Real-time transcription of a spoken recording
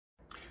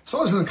So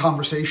I was in a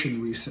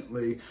conversation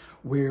recently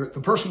where the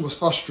person was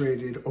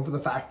frustrated over the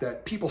fact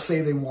that people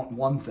say they want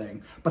one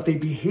thing, but they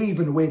behave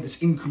in a way that's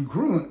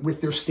incongruent with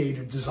their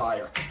stated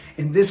desire.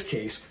 In this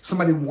case,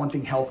 somebody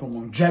wanting health and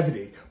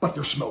longevity, but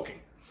they're smoking.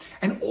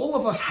 And all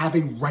of us have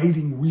a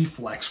righting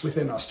reflex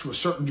within us to a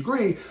certain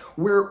degree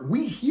where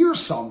we hear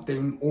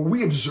something or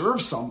we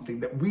observe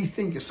something that we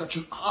think is such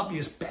an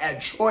obvious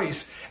bad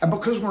choice. And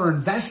because we're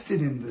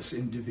invested in this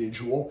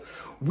individual,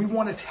 we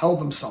want to tell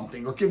them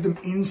something or give them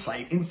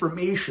insight,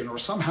 information, or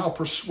somehow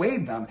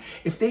persuade them.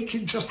 If they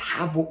could just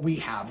have what we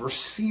have or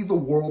see the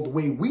world the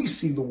way we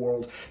see the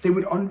world, they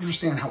would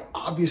understand how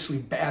obviously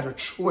bad a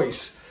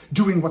choice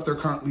doing what they're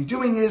currently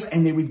doing is,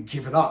 and they would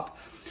give it up.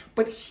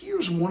 But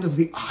here's one of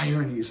the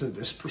ironies of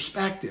this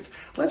perspective.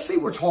 Let's say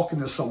we're talking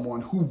to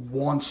someone who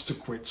wants to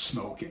quit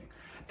smoking.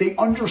 They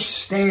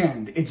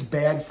understand it's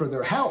bad for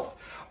their health,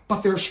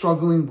 but they're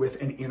struggling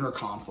with an inner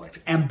conflict,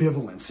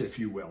 ambivalence, if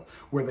you will,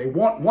 where they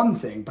want one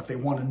thing, but they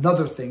want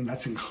another thing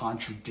that's in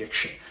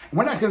contradiction. And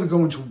we're not going to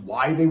go into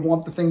why they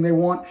want the thing they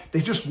want. They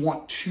just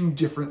want two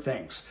different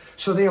things.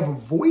 So they have a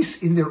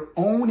voice in their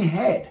own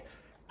head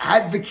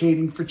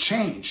advocating for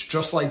change,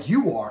 just like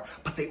you are,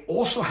 but they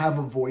also have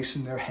a voice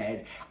in their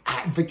head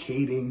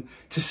advocating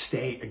to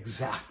stay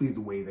exactly the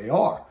way they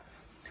are.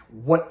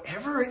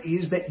 Whatever it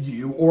is that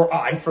you, or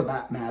I for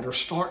that matter,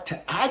 start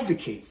to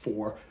advocate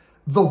for,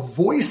 the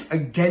voice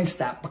against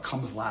that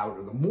becomes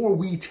louder. The more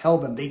we tell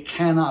them they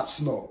cannot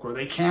smoke or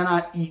they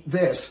cannot eat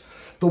this,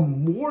 the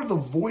more the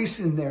voice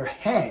in their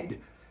head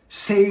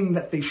saying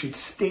that they should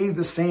stay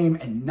the same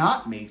and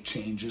not make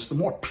changes, the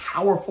more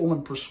powerful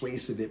and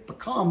persuasive it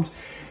becomes,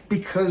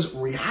 because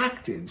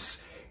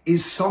reactance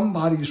is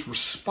somebody's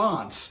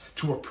response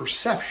to a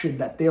perception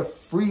that their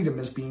freedom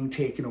is being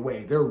taken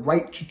away, their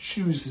right to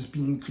choose is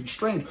being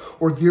constrained,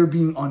 or they're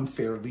being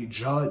unfairly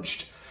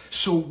judged.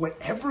 So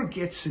whatever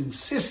gets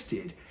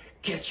insisted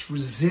gets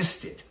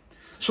resisted.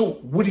 So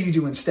what do you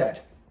do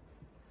instead?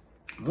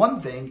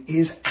 One thing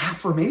is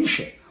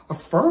affirmation.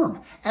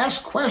 Affirm,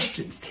 ask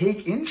questions,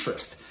 take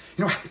interest.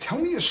 Tell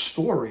me a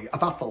story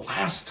about the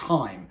last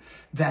time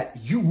that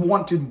you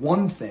wanted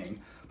one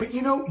thing, but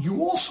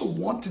you also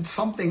wanted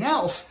something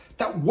else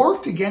that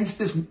worked against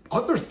this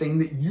other thing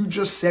that you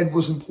just said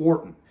was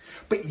important.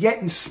 But yet,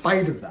 in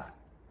spite of that,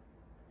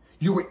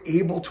 you were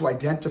able to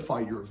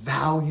identify your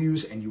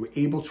values and you were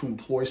able to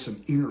employ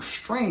some inner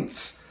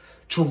strengths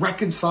to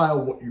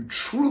reconcile what you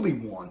truly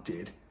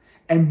wanted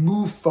and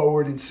move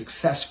forward and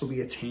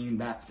successfully attain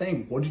that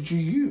thing. What did you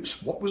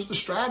use? What was the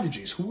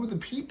strategies? Who were the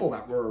people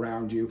that were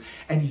around you?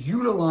 And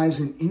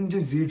utilize an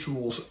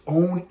individual's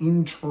own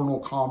internal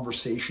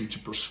conversation to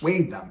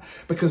persuade them,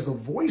 because the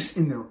voice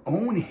in their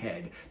own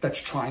head that's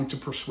trying to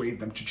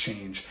persuade them to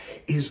change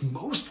is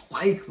most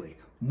likely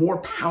more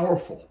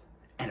powerful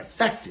and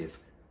effective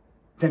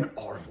than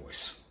our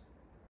voice.